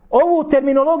ovu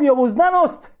terminologiju, ovu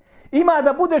znanost, ima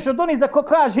da budeš od onih za ko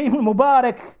kaže Ibn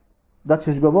Mubarek da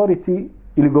ćeš govoriti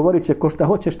ili govorit će ko šta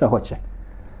hoće.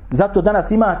 Zato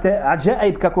danas imate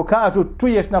ađaib, kako kažu,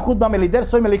 čuješ na hudbama ili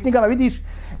dersovima ili knjigama, vidiš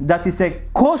da ti se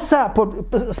kosa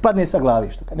spadne sa glavi.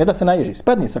 Ne da se naježi,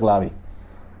 spadne sa glavi.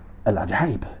 El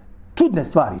ađaib. Čudne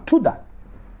stvari, čuda.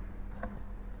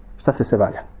 Šta se sve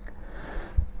valja?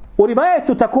 U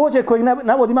rivajetu također koji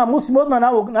navodi imam Muslim odmah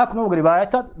nakon ovog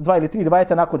rivajeta, 2 ili 3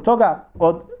 rivajeta nakon toga,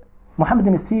 od Muhammed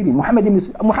ibn Sirin,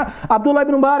 Abdullah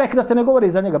ibn Mubarak, da se ne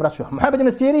govori za njega, braćo. Muhammed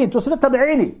ibn Sirin, to su sve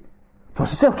tabiini, to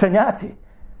su sve učenjaci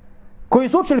koji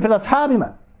su učili pred ashabima.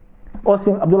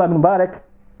 Osim Abdullah ibn Mubarak,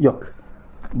 jok.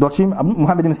 Doći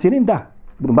Muhammed ibn Sirin, da.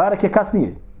 Ibn Mubarak je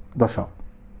kasnije došao.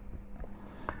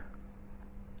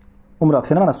 Umro, ako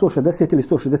se nama na 160 ili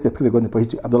 161. godine po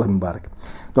hidži Abdullah ibn Mubarak.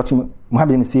 Doći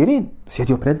Muhammed ibn Sirin,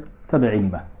 sjedio pred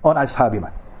tabiinima, on ashabima.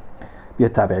 Bio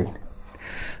tabiin.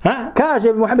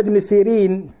 Kaže Muhammed ibn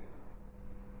Sirin,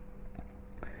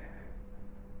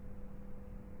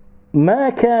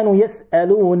 ma kanu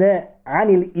yes'aluna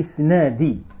anil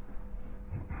isnadi.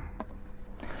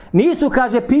 Nisu,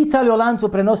 kaže, pitali o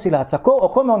lancu prenosilaca. O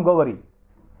kome on govori?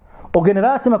 O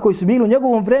generacijama koji su bili u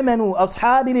njegovom vremenu,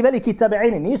 ashabi ili veliki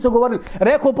tabiini. Nisu govorili,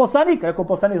 rekao poslanik,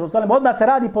 odmah se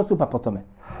radi i postupa po tome.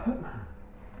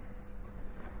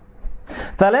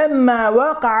 Falemma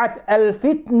waqa'at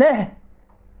al-fitneh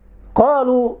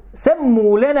kalu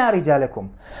semmu lena riđalekum.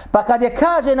 Pa kad je,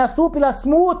 kaže, nastupila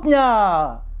smutnja,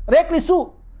 rekli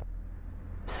su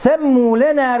semmu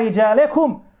lena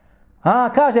riđalekum.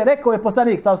 Kaže, rekao je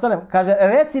poslanik sallallahu alejhi ve sellem, kaže,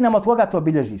 reci nam od koga to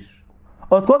bilježiš,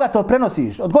 od koga to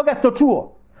prenosiš, od koga si to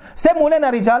čuo. Semmu lena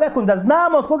riđalekum, da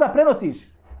znamo od koga prenosiš.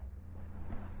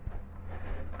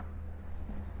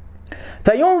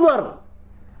 Fa yunzar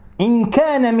in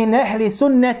kana min ahli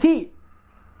sunnati.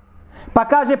 Pa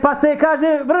kaže, pa se,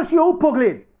 kaže, vršio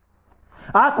upogled.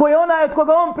 Ako je onaj od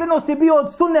koga on prenosi bio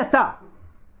od sunneta,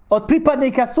 od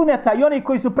pripadnika sunneta i oni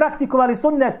koji su praktikovali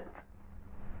sunnet,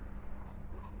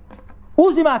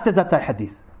 uzima se za taj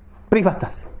hadis. Prihvata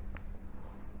se.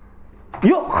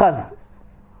 Yu'khad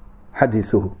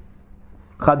hadisuhum.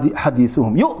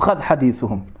 Yu'khad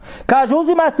hadisuhum. Kaže,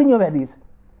 uzima se njove hadis.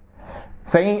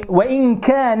 وإن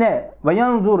كان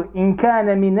وينظر إن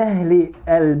كان من أهل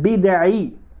البدع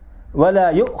ولا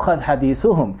يؤخذ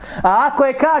حديثهم. A ako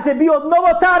je, kaže, bio od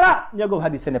novotara, njegov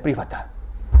hadis se ne prihvata.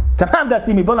 Tamam da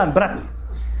si mi bolan brat,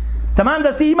 tamam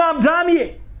da si imam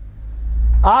džamije,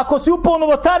 a ako si upao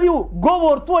novotariju,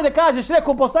 govor tvoj da kažeš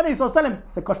rekao poslanik sallallahu alejhi ve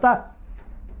sellem, se ko šta?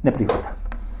 Ne prihvata.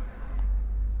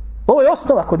 Ovo je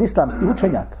osnova kod islamskih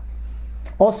učenjaka.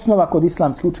 Osnova kod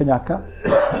islamskih učenjaka.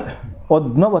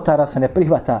 Od novotara se ne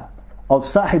prihvata, od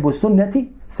sahibu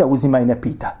sunneti se uzima i ne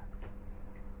pita.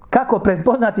 Kako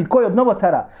prepoznati ko je od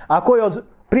novotara, a ko je od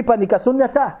pripadnika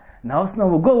sunneta? Na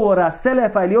osnovu govora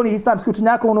selefa ili onih islamskih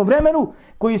učenjaka u onom vremenu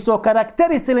koji su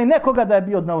karakterisali nekoga da je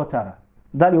bio od novotara.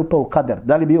 Da li je upao u kader,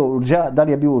 da li je bio dža, da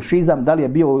li je bio šizam, da li je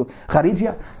bio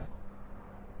haridžija,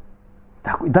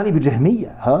 tako, da li je bio džehmija,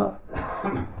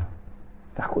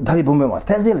 tako, da li je bio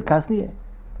mu'tazil kasnije.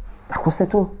 Tako se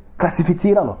to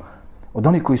klasificiralo. Od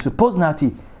onih koji su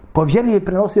poznati, povjerljivi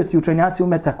prenosioci učenjaci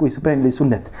umeta koji su prenijeli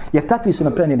sunnet. Jer takvi su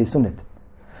nam prenijeli sunnet.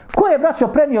 Ko je, braćo,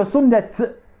 prenio sunnet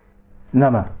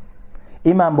nama?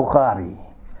 Imam Buhari,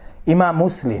 imam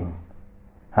Muslim,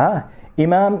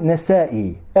 imam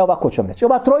Nesai. Evo ovako ću vam reći.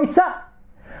 Ova trojica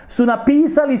su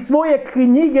napisali svoje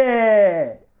knjige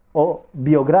o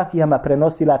biografijama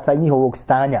prenosilaca i njihovog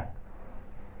stanja.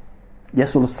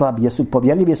 Jesu li slabi, jesu li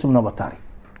povjerljivi, jesu li novotari.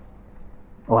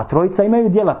 Ova trojica imaju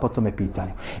djela po tome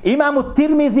pitanju. Imamo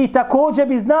Tirmizi, također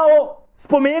bi znao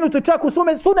spomenuti čak u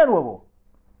svome sunenu ovo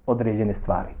određene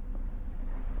stvari.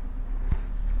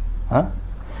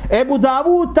 Ebu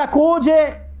Davud također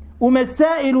u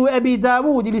Mesailu Ebi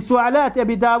Davud ili Sualat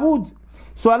Ebi Davud,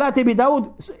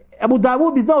 Ebu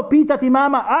Davud bi znao pitati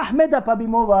imama Ahmeda, pa bi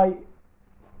mu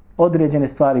određene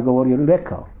stvari govorio ili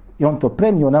rekao. I on to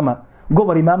prenio nama,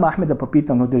 govori imama Ahmeda po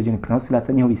pitanju određenih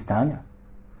prenosilaca njihovih stanja.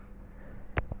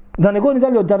 Da ne govorim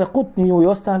dalje o Darekutniju i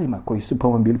ostalima koji su po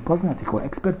ovom bili poznati kao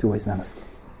eksperti u ovoj znanosti.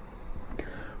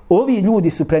 Ovi ljudi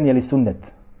su prenijeli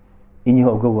sunnet i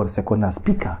njihov govor se kod nas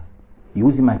pika i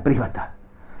uzima i prihvata.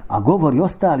 A govori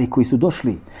ostali koji su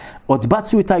došli,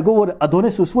 odbacuju taj govor, a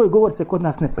donesu svoj govor, se kod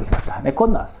nas ne prihvata. Ne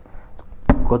kod nas.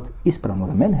 Kod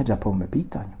ispravnog menheđa po ovome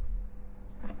pitanju.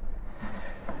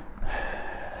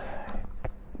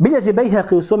 Bilježi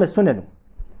Bejheqi u svome sunenu.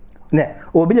 Ne,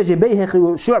 ovo bilježi Bejheqi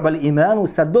u Šu'b al-Imanu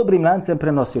sa dobrim lancem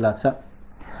prenosilaca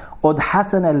od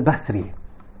Hasana al-Basri.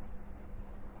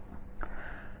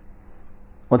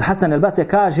 Od Hasana al-Basri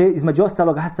kaže, između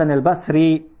ostalog Hasan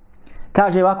al-Basri,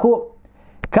 kaže ovako,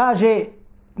 kaže,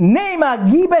 nema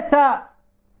gibeta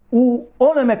u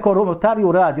onome ko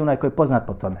notariju radi, onaj koji je poznat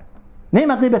po tome.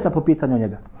 Nema gibeta po pitanju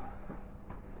njega.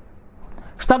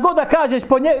 Šta god da kažeš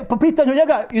po pitanju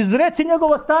njega, izreci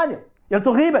njegovo stanje. Je li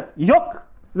to gibet? Jok!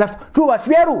 Zašto? Čuvaš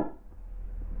vjeru.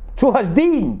 Čuvaš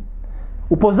din.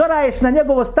 Upozoraješ na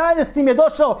njegovo stanje s kim je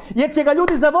došao, jer će ga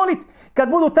ljudi zavoliti. Kad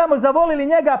budu tamo zavolili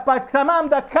njega, pa tamam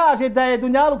da kaže da je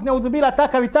Dunjaluk neudubila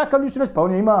takav i takav, ljudi će reći, pa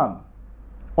on je imam.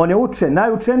 On je učen,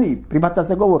 najučeniji. Prihvata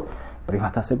se govor.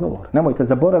 Prihvata se govor. Nemojte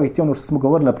zaboraviti ono što smo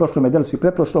govorili na prošlom edelisu i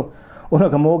pretprošlom,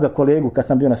 onoga moga kolegu kad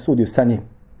sam bio na studiju sa njim.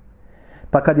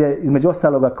 Pa kad je između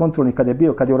ostaloga kontrolnik,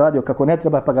 kad je uradio kako ne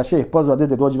treba, pa ga šejh pozvao,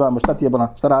 dede dođi vamo, šta ti je bolan,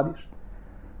 šta radiš?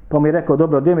 Pa mi je rekao,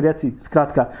 dobro, gdje mi reci,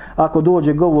 skratka, ako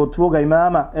dođe govor tvoga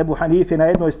imama, Ebu Hanife na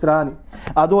jednoj strani,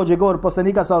 a dođe govor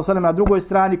poslanika sallallahu alejhi ve sellem na drugoj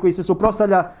strani koji se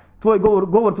suprotstavlja, tvoj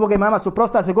govor tvoga imama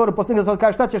suprotstavlja se govor poslanika sallallahu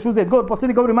alejhi ve sellem, kaže šta ćeš uzeti? Govor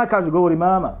poslanika, govori imama, kaže govori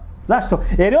imama. Zašto?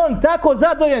 Jer je on tako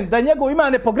zadojen da njegov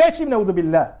imam ne pogreši,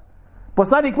 neudzubillah.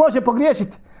 Poslanik može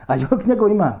pogriješiti, a jok njegov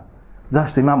imam.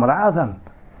 Zašto imamo Azam?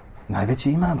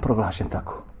 Najveći imam proglašen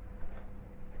tako.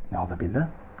 Neudzubillah.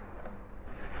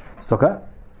 Stoga,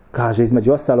 kaže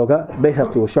između ostaloga,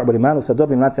 Bejheqi u Šu'b al-Imanu sa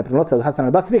dobrim lancem prenosilaca od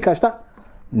Hasan al-Basri, kaže šta?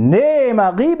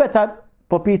 Nema gibeta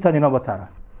po pitanju novotara.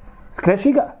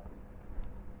 Skreši ga.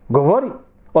 Govori.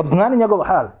 Obznani njegov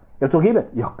hal. Je li to gibet?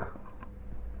 Jok.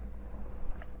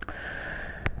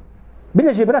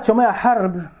 Bilježi, braćo moja,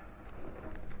 Harb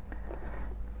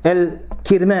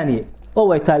el-Kirmani.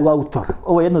 Ovo je taj autor.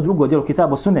 Ovo je jedno drugo djelo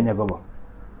Kitabu Sunne njegovo.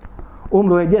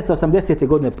 Umro je 280.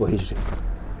 godine po hidži.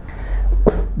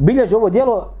 Bilježi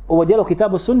ovo djelo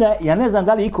Kitabu Sunne, ja ne znam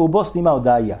da li iko u Bosni imao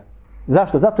daija.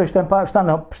 Zašto? Zato je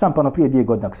štampano prije 2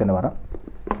 godine, ako se ne varam.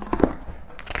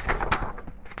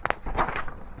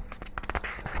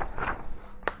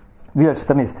 Bilo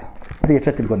 14. Prije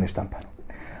 4 godine štampano.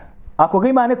 Ako ga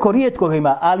ima, neko rijetko ga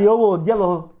ima, ali ovo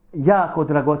djelo jako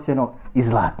dragocjeno i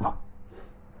zlatno.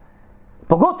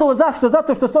 Pogotovo zašto?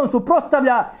 Zato što se on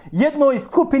suprotstavlja jednoj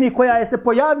skupini koja je se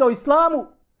pojavila u islamu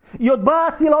i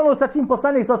odbacila ono sa čim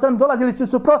poslanik sa osvijem dolazili, su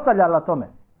suprotstavljala tome.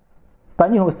 Pa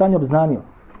njihovo stanje obznanio.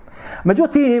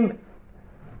 Međutim,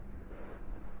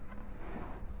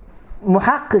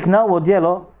 muhakkik na ovo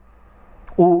djelo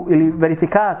ili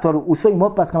verifikator u svojim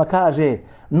opaskama kaže,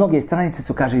 mnoge stranice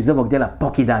su, kaže, iz ovog djela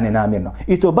pokidane namjerno.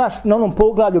 I to baš na onom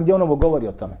poglavlju gdje on ovo govori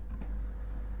o tome.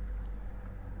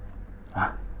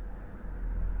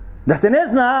 Da se ne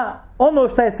zna ono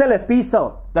što je Selef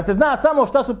pisao. Da se zna samo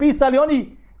što su pisali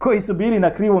oni koji su bili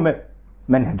na krivome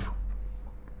menedžu.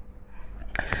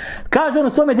 Kaže on u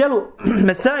svome djelu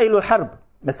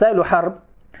Mesailu Harb,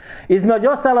 između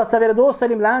ostalo sa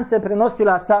vjerodostojnim lancem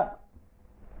prenosilaca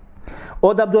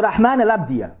od Abdurrahmana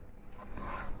al-Abdija.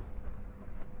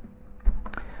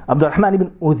 Abdurrahman ibn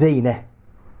Udhejne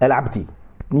al-Abdi.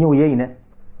 Nije Ujejne,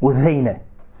 Udhejne.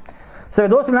 Sa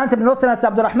vjerodostojnim lancem prenosilaca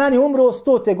Abdurrahman je umro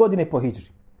 100. godine po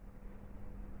hidži.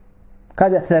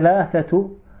 Kada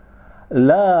thalathatu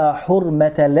la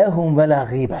hurmeta lahum wala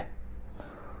ghiba.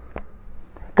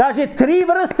 Kaže, 3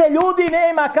 vrste ljudi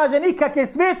nema, kaže, nikakve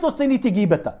svetosti niti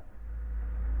gibeta.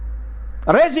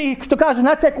 Reži, što kaže,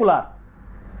 na sekular.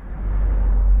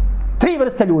 3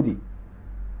 vrste ljudi.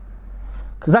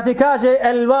 Zatim kaže,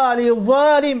 el vali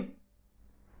zalim.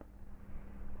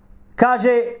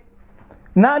 Kaže,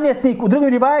 namjesnik, u drugim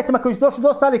rivajetima koji su došli do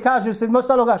ostali, kaže, se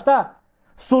ostaloga, šta?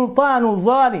 Sultanu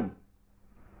zalim.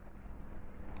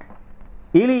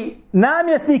 Ili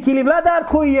namjesnik ili vladar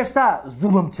koji je šta?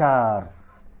 Zulumčar.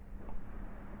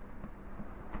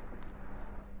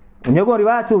 U njegovom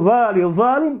rivajetu vali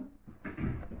zalim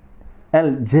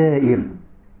el džair.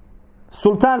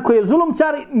 Sultan koji je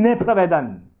zulumčar,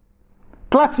 nepravedan.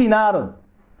 Tlači narod.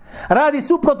 Radi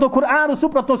suprotno Kur'anu,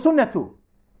 suprotno sunnetu.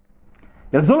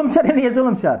 Jel zulumčar ili nije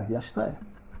zulumčar? Ja šta je?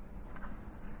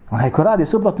 Onaj ko radi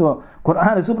suprotno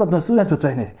Kur'anu, suprotno sunnetu, to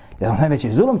je jedan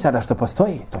najveći zulumčara što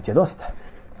postoji. To ti je dosta.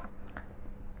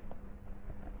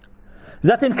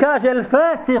 Zatim kaže el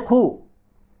fasiku.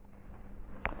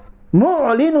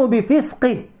 mu'linu bi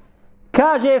fisqi,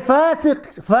 kaže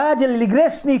fasik, fađer ili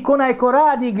grešnik, onaj ko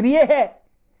radi grijehe,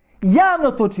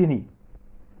 javno to čini.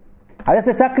 A ja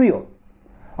se sakrio.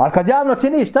 Ali kad javno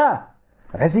čini, šta?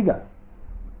 Rezi ga.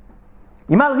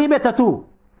 Ima li gibeta tu?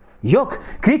 Jok,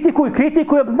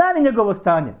 kritikuj, obznani njegovo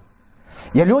stanje.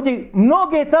 Jer ljudi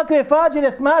mnoge takve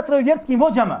fađire smatraju vjerskim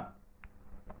vođama.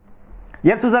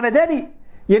 Jer su zavedeni,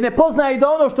 jer ne poznaju da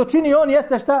ono što čini on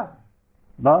jeste šta?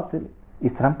 Batil i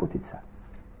stramputica.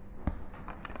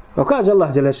 Pa kaže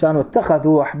Allah dželešanu,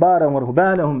 tahadu ahbaram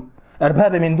ruhbanahum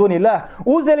erbabe min dunillah.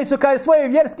 Uzeli su kao svoje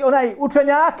vjerske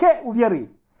učenjake u vjeri.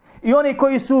 I oni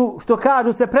koji su, što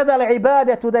kažu, se predali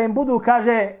ibadetu da im budu,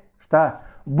 kaže, šta?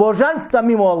 Božanstva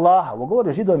mimo Allaha. Ovo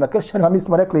govore židovima, kršćanima, mi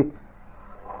smo rekli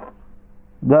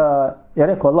da je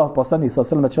rekao Allah poslanik sallallahu alejhi ve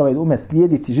sellem da će ovaj umet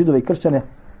slijediti židove i kršćane,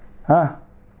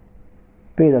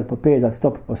 pedal po pedal,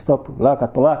 stop po stop,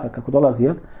 lakat po lakat, kako dolazi,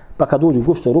 jel? Pa kad uđu u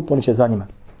guštu rupu, oni će za njima.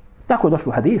 Tako je došlo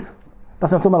u hadisu. Pa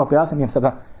sam to malo pojasnio, nijem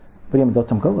sada vrijeme da o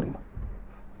tom govorimo.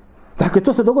 Dakle,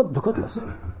 to se dogodilo se.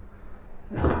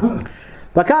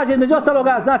 Pa kaže, između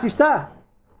ostaloga, znači šta?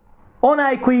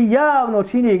 Onaj koji javno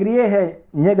čini grijehe,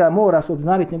 njega moraš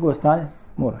obznaniti, njegovo stanje,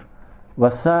 moraš.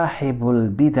 Vasahibul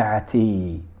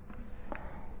bid'ati.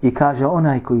 I kaže,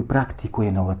 onaj koji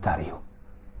praktikuje novotariju.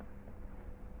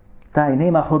 Taj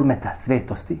nema hurmeta,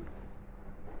 svetosti.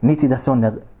 Niti da se on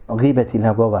ne gibeti ili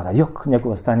nagovara. Jok,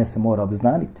 njegovo stanje se mora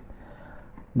obznaniti.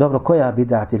 Dobro, koja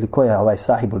bid'at ili koja ovaj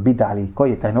sahibul bid'a ili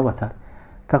koji je taj novotar?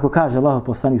 Kako kaže Allah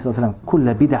poslanik sallallahu alejhi ve sellem,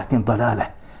 kulle bid'atin dalale,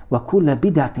 wa kulle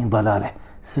bid'atin dalale.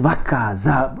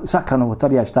 Svaka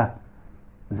novotarija je šta?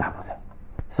 Zabluda.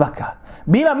 Svaka.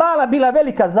 Bila mala, bila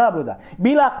velika zabluda.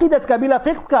 Bila akidetska, bila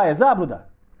fikska je zabluda.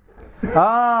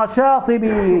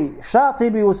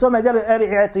 Šatibi u svome djelu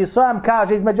Al-I'tisam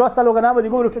kaže, između ostaloga navodi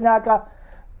govor učenjaka,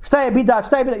 šta je bidat,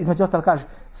 između ostalog kaže,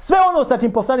 sve ono sa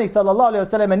čim poslanik sallallahu alejhi ve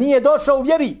sellem nije došao u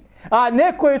vjeri, a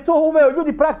neko je to uveo,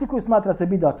 ljudi praktikuju, smatra se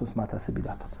bidatom.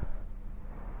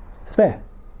 Sve.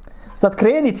 Sad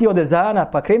kreni ti od ezana,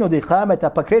 pa kreni od ikameta,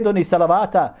 pa kreni od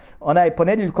salavata, onaj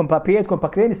ponedjeljkom, pa petkom,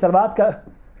 pa kreni salavatka,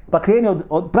 pa kreni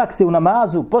od prakse u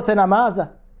namazu, posle namaza.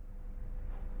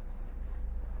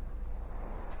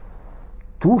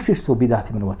 Tušiš se u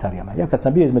bidatima novotarijama. Ja kad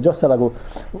sam bio između ostalog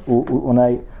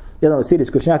jedan od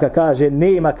sirijskih učenjaka kaže,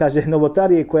 nema, kaže,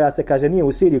 novotarije koja se, kaže, nije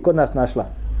u Siriji kod nas našla.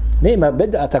 Nema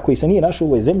bidata koji se nije našao u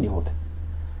ovoj zemlji ovdje.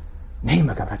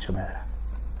 Nema ga, braćo mera.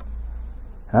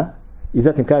 I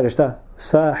zatim kaže šta?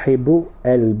 Sahibu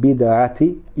el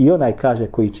bid'ati, i onaj kaže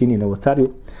koji čini novotariju.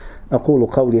 Aqulu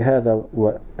qawli hada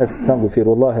wa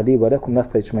astaghfirullaha li wa lakum,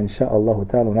 nastavit ćemo inša Allahu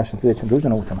ta'ala u našem sljedećem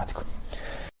druženju ovu tematiku.